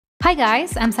Hi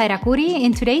guys, I'm Zaira Kuri.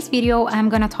 In today's video, I'm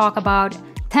gonna talk about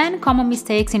 10 common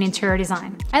mistakes in interior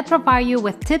design. I'll provide you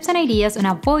with tips and ideas on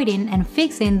avoiding and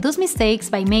fixing those mistakes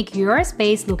by making your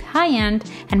space look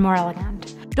high-end and more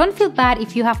elegant. Don't feel bad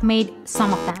if you have made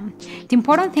some of them. The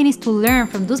important thing is to learn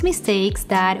from those mistakes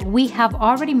that we have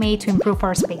already made to improve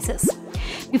our spaces.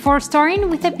 Before starting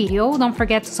with the video, don't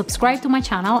forget to subscribe to my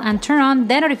channel and turn on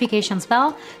the notifications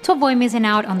bell to avoid missing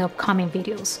out on the upcoming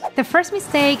videos. The first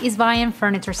mistake is buying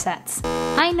furniture sets.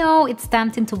 I know it's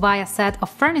tempting to buy a set of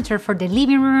furniture for the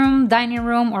living room, dining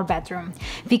room, or bedroom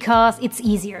because it's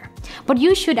easier, but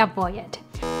you should avoid it.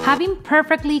 Having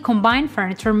perfectly combined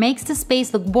furniture makes the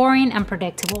space look boring and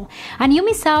predictable, and you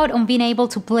miss out on being able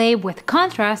to play with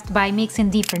contrast by mixing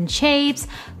different shapes,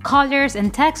 colors,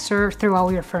 and texture throughout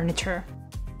your furniture.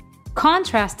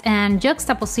 Contrast and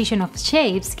juxtaposition of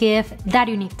shapes give that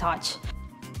unique touch.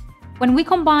 When we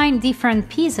combine different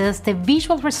pieces, the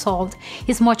visual result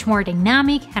is much more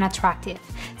dynamic and attractive,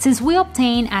 since we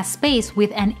obtain a space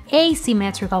with an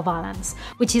asymmetrical balance,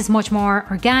 which is much more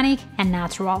organic and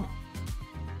natural.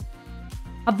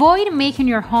 Avoid making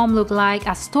your home look like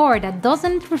a store that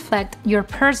doesn't reflect your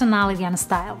personality and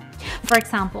style. For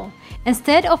example,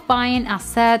 instead of buying a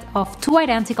set of 2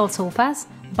 identical sofas,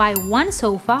 buy 1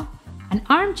 sofa, an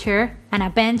armchair, and a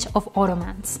bench of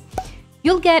ottomans.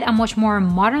 You'll get a much more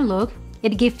modern look.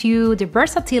 It gives you the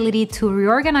versatility to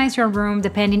reorganize your room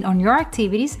depending on your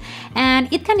activities, and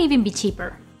it can even be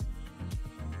cheaper.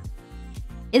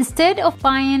 Instead of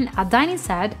buying a dining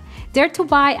set, dare to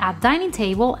buy a dining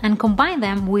table and combine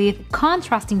them with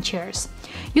contrasting chairs.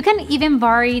 You can even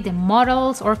vary the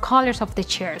models or colors of the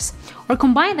chairs, or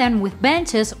combine them with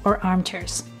benches or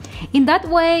armchairs. In that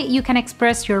way, you can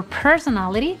express your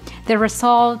personality. The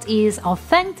result is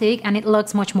authentic and it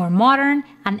looks much more modern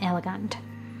and elegant.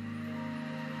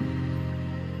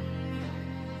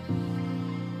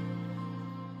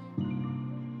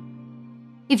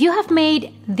 If you have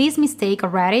made this mistake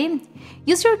already,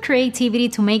 use your creativity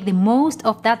to make the most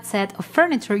of that set of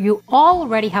furniture you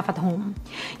already have at home.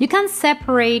 You can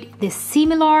separate the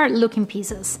similar looking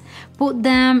pieces, put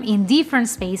them in different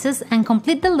spaces, and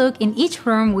complete the look in each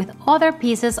room with other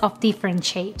pieces of different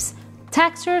shapes,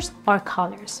 textures, or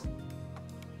colors.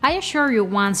 I assure you,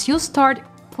 once you start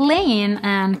playing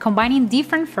and combining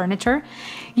different furniture,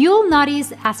 you'll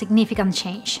notice a significant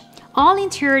change. All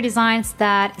interior designs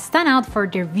that stand out for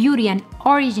their beauty and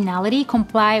originality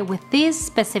comply with this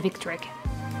specific trick.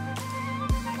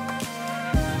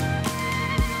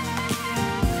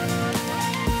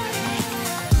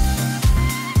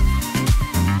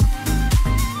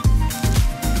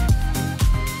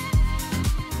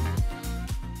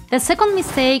 The second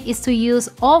mistake is to use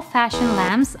old-fashioned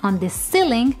lamps on the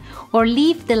ceiling or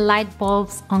leave the light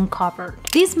bulbs uncovered.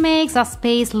 This makes a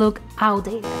space look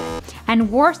outdated. And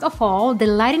worst of all, the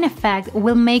lighting effect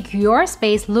will make your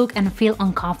space look and feel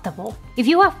uncomfortable. If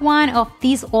you have one of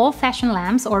these old-fashioned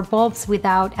lamps or bulbs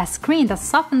without a screen that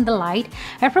softens the light,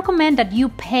 I recommend that you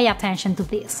pay attention to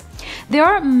this. There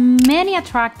are many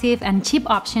attractive and cheap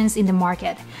options in the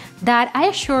market that I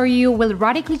assure you will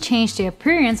radically change the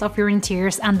appearance of your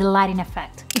interiors and the lighting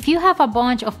effect. If you have a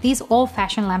bunch of these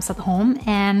old-fashioned lamps at home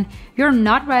and you're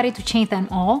not ready to change them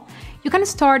all, you can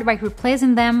start by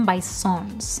replacing them by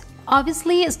zones.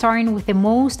 Obviously, starting with the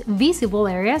most visible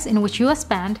areas in which you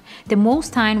spend the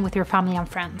most time with your family and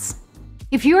friends.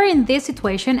 If you are in this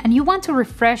situation and you want to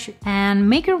refresh and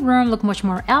make your room look much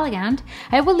more elegant,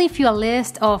 I will leave you a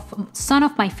list of some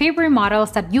of my favorite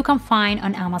models that you can find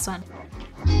on Amazon.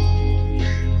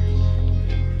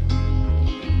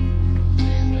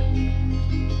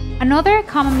 Another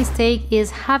common mistake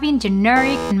is having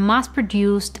generic and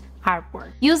mass-produced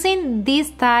artwork. Using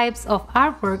these types of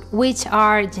artwork, which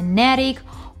are generic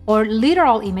or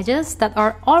literal images that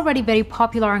are already very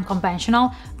popular and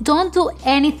conventional, don't do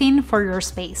anything for your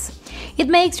space. It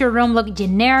makes your room look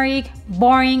generic,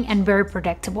 boring, and very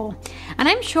predictable. And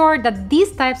I'm sure that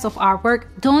these types of artwork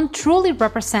don't truly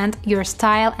represent your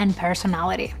style and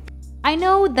personality. I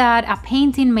know that a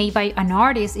painting made by an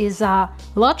artist is a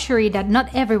luxury that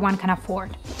not everyone can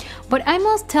afford, but I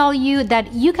must tell you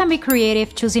that you can be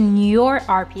creative choosing your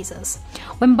art pieces.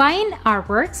 When buying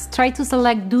artworks, try to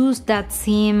select those that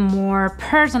seem more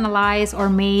personalized or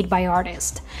made by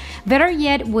artists. Better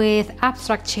yet, with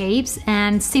abstract shapes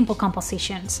and simple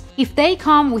compositions. If they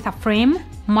come with a frame,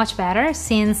 much better,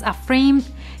 since a framed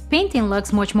painting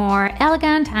looks much more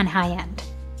elegant and high-end.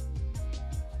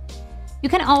 You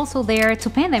can also dare to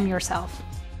paint them yourself.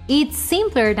 It's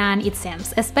simpler than it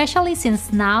seems, especially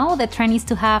since now the trend is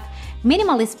to have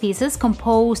minimalist pieces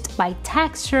composed by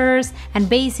textures and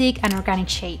basic and organic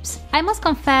shapes. I must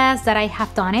confess that I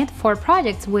have done it for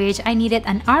projects which I needed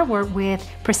an artwork with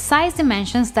precise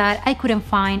dimensions that I couldn't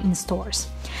find in stores.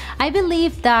 I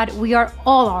believe that we are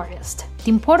all artists. The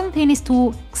important thing is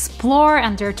to explore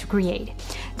and dare to create.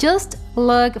 Just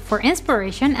look for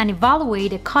inspiration and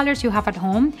evaluate the colors you have at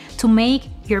home to make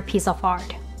your piece of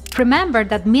art. Remember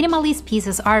that minimalist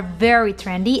pieces are very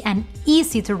trendy and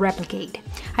easy to replicate.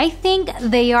 I think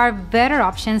they are better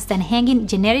options than hanging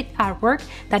generic artwork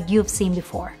that you've seen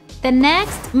before. The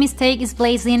next mistake is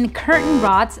placing curtain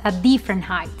rods at different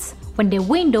heights when the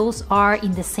windows are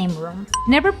in the same room.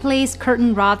 Never place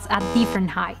curtain rods at different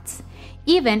heights,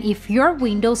 even if your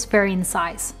windows vary in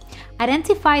size.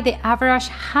 Identify the average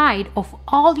height of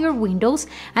all your windows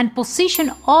and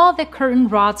position all the curtain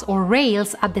rods or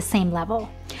rails at the same level.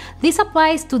 This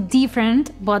applies to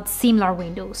different but similar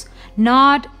windows,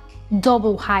 not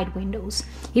double height windows.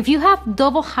 If you have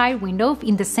double height windows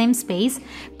in the same space,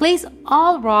 place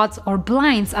all rods or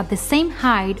blinds at the same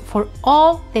height for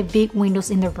all the big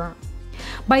windows in the room.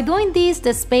 By doing this,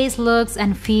 the space looks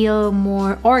and feels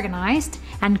more organized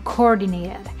and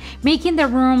coordinated, making the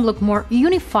room look more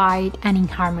unified and in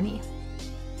harmony.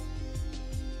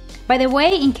 By the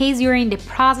way, in case you're in the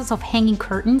process of hanging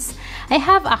curtains, I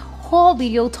have a whole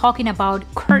video talking about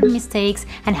curtain mistakes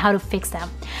and how to fix them.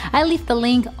 I'll leave the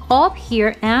link up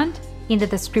here and in the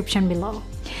description below.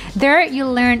 There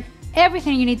you'll learn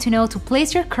everything you need to know to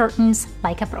place your curtains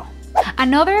like a pro.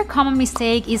 Another common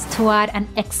mistake is to add an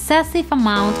excessive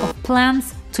amount of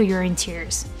plants to your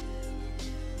interiors.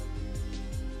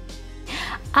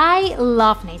 I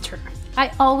love nature.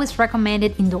 I always recommend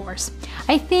it indoors.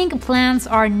 I think plants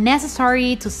are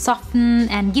necessary to soften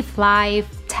and give life,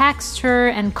 texture,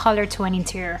 and color to an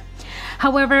interior.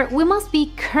 However, we must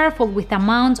be careful with the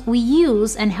amount we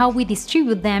use and how we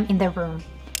distribute them in the room.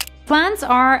 Plants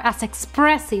are as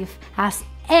expressive as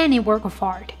any work of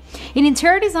art. In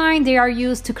interior design, they are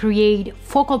used to create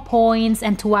focal points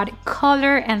and to add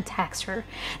color and texture.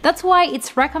 That's why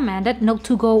it's recommended not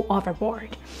to go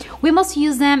overboard. We must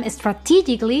use them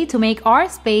strategically to make our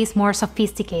space more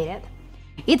sophisticated.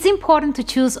 It's important to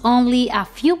choose only a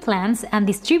few plants and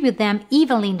distribute them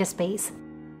evenly in the space.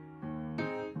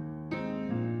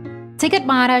 Take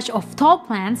advantage of tall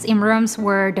plants in rooms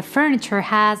where the furniture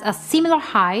has a similar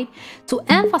height to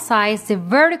emphasize the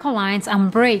vertical lines and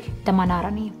break the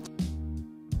monotony.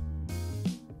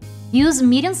 Use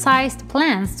medium-sized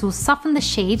plants to soften the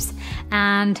shapes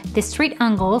and the straight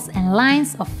angles and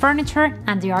lines of furniture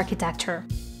and the architecture.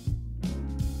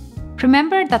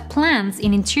 Remember that plants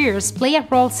in interiors play a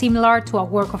role similar to a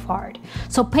work of art,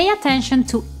 so pay attention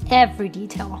to every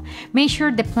detail. Make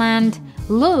sure the plant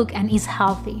looks and is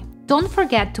healthy. Don't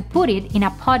forget to put it in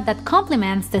a pot that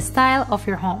complements the style of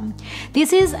your home.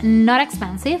 This is not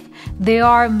expensive. There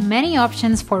are many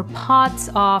options for pots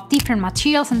of different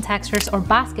materials and textures or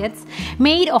baskets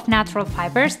made of natural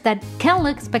fibers that can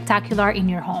look spectacular in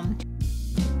your home.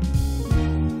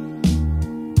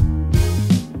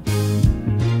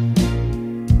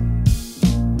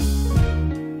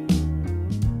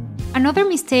 Another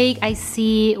mistake I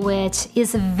see, which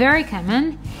is very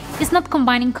common, is not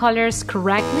combining colors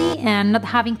correctly and not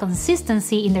having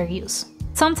consistency in their use.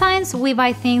 Sometimes we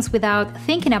buy things without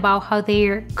thinking about how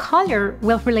their color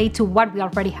will relate to what we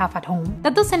already have at home.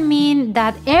 That doesn't mean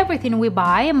that everything we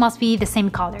buy must be the same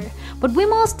color, but we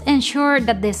must ensure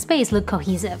that the space looks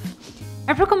cohesive.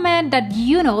 I recommend that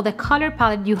you know the color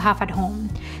palette you have at home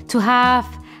to have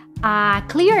a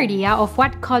clear idea of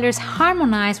what colors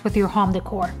harmonize with your home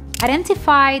decor.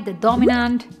 Identify the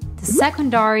dominant, the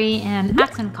secondary, and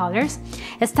accent colors.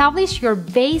 Establish your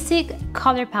basic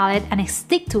color palette and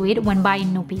stick to it when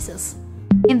buying new pieces.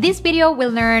 In this video, we'll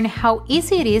learn how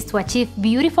easy it is to achieve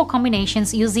beautiful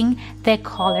combinations using the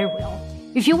color wheel.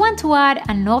 If you want to add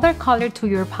another color to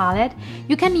your palette,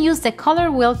 you can use the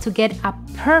color wheel to get a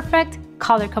perfect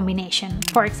color combination.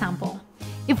 For example,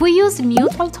 if we use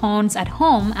neutral tones at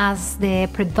home as the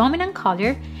predominant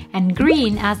color and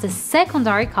green as the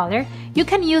secondary color, you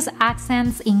can use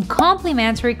accents in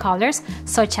complementary colors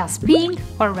such as pink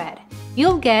or red.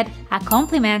 You'll get a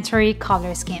complementary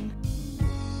color scheme.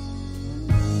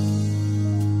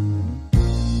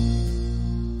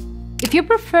 If you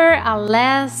prefer a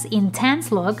less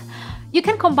intense look, you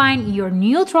can combine your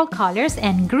neutral colors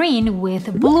and green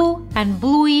with blue and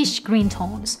bluish green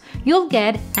tones. You'll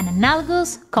get an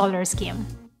analogous color scheme.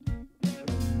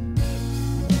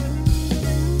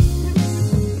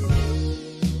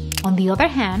 On the other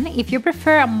hand, if you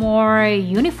prefer a more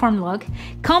uniform look,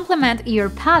 complement your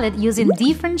palette using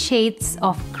different shades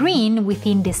of green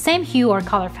within the same hue or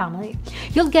color family.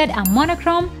 You'll get a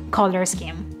monochrome color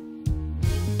scheme.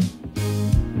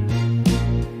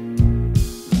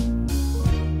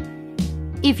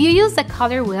 If you use the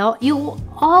color wheel, you will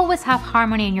always have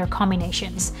harmony in your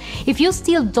combinations. If you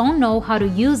still don't know how to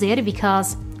use it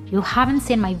because you haven't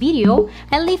seen my video,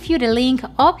 I'll leave you the link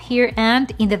up here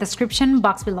and in the description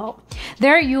box below.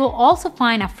 There you'll also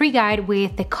find a free guide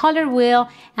with the color wheel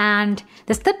and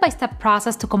the step-by-step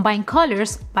process to combine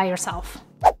colors by yourself.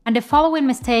 And the following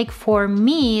mistake for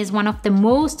me is one of the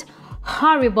most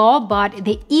horrible but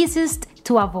the easiest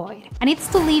to avoid, and it's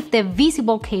to leave the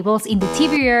visible cables in the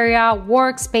TV area,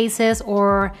 workspaces,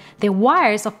 or the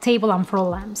wires of table and floor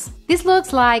lamps. This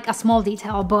looks like a small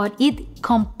detail, but it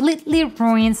completely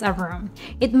ruins a room.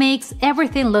 It makes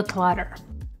everything look cluttered.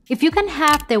 If you can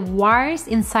have the wires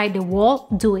inside the wall,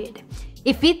 do it.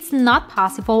 If it's not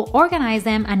possible, organize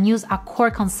them and use a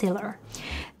core concealer.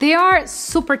 They are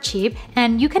super cheap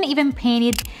and you can even paint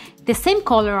it the same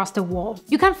color as the wall.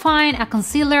 You can find a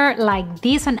concealer like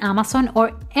this on Amazon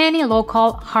or any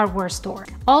local hardware store.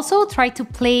 Also, try to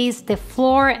place the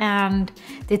floor and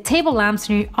the table lamps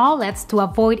near outlets to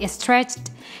avoid stretched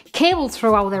cables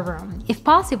throughout the room. If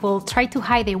possible, try to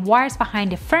hide the wires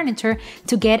behind the furniture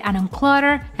to get an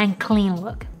uncluttered and clean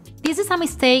look. This is a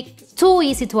mistake too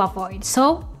easy to avoid,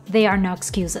 so they are no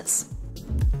excuses.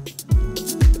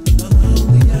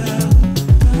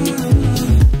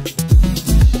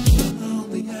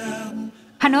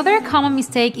 Another common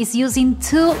mistake is using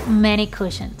too many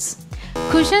cushions.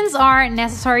 Cushions are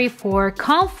necessary for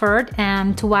comfort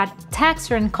and to add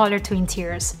texture and color to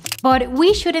interiors. But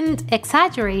we shouldn't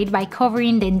exaggerate by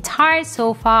covering the entire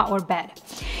sofa or bed.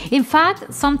 In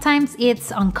fact, sometimes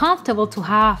it's uncomfortable to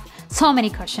have so many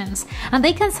cushions, and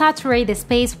they can saturate the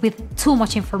space with too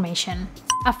much information.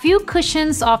 A few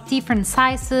cushions of different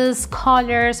sizes,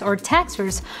 colors, or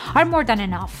textures are more than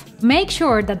enough. Make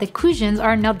sure that the cushions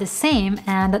are not the same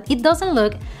and that it doesn't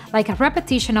look like a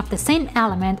repetition of the same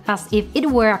element as if it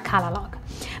were a catalog.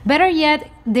 Better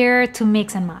yet, they're to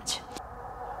mix and match.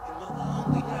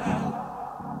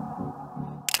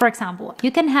 For example,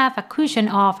 you can have a cushion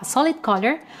of a solid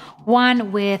color,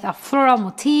 one with a floral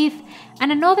motif,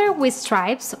 and another with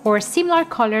stripes or similar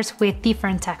colors with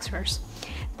different textures.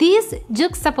 This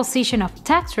juxtaposition of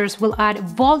textures will add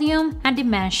volume and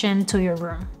dimension to your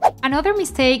room. Another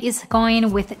mistake is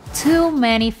going with too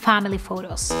many family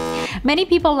photos. Many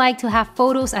people like to have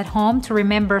photos at home to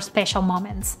remember special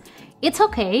moments. It's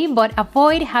okay, but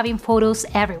avoid having photos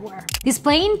everywhere.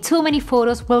 Displaying too many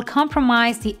photos will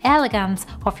compromise the elegance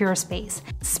of your space,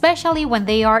 especially when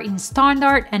they are in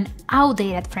standard and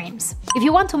outdated frames. If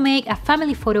you want to make a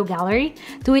family photo gallery,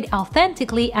 do it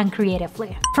authentically and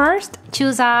creatively. First,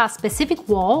 choose a specific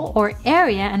wall or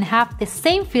area and have the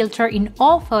same filter in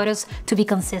all photos to be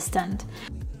consistent.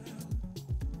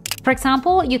 For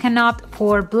example, you can opt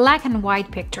for black and white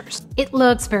pictures. It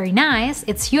looks very nice,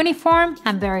 it's uniform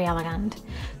and very elegant.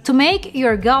 To make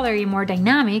your gallery more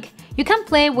dynamic, you can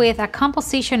play with a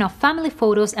composition of family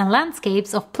photos and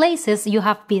landscapes of places you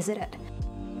have visited.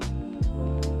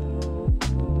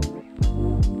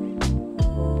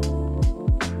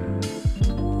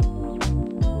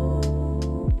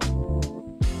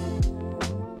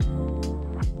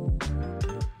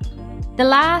 The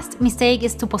last mistake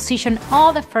is to position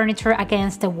all the furniture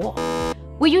against the wall.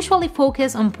 We usually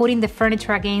focus on putting the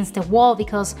furniture against the wall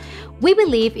because we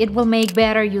believe it will make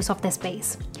better use of the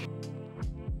space.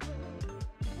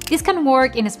 This can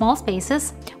work in small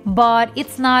spaces, but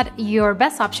it's not your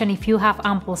best option if you have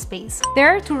ample space.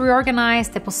 There to reorganize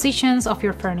the positions of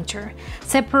your furniture.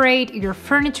 Separate your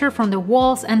furniture from the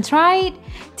walls and try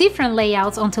different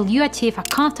layouts until you achieve a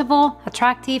comfortable,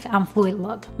 attractive, and fluid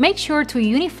look. Make sure to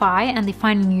unify and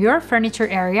define your furniture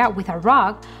area with a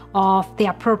rug of the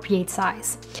appropriate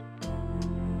size.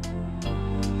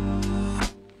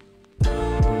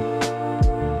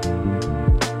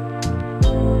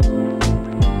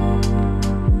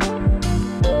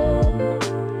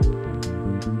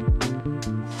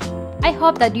 I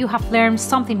hope that you have learned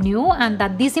something new and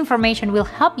that this information will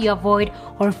help you avoid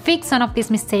or fix some of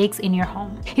these mistakes in your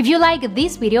home. If you like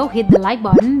this video, hit the like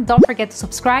button, don't forget to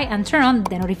subscribe and turn on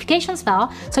the notifications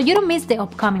bell so you don't miss the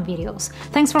upcoming videos.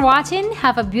 Thanks for watching,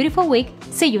 have a beautiful week,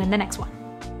 see you in the next one.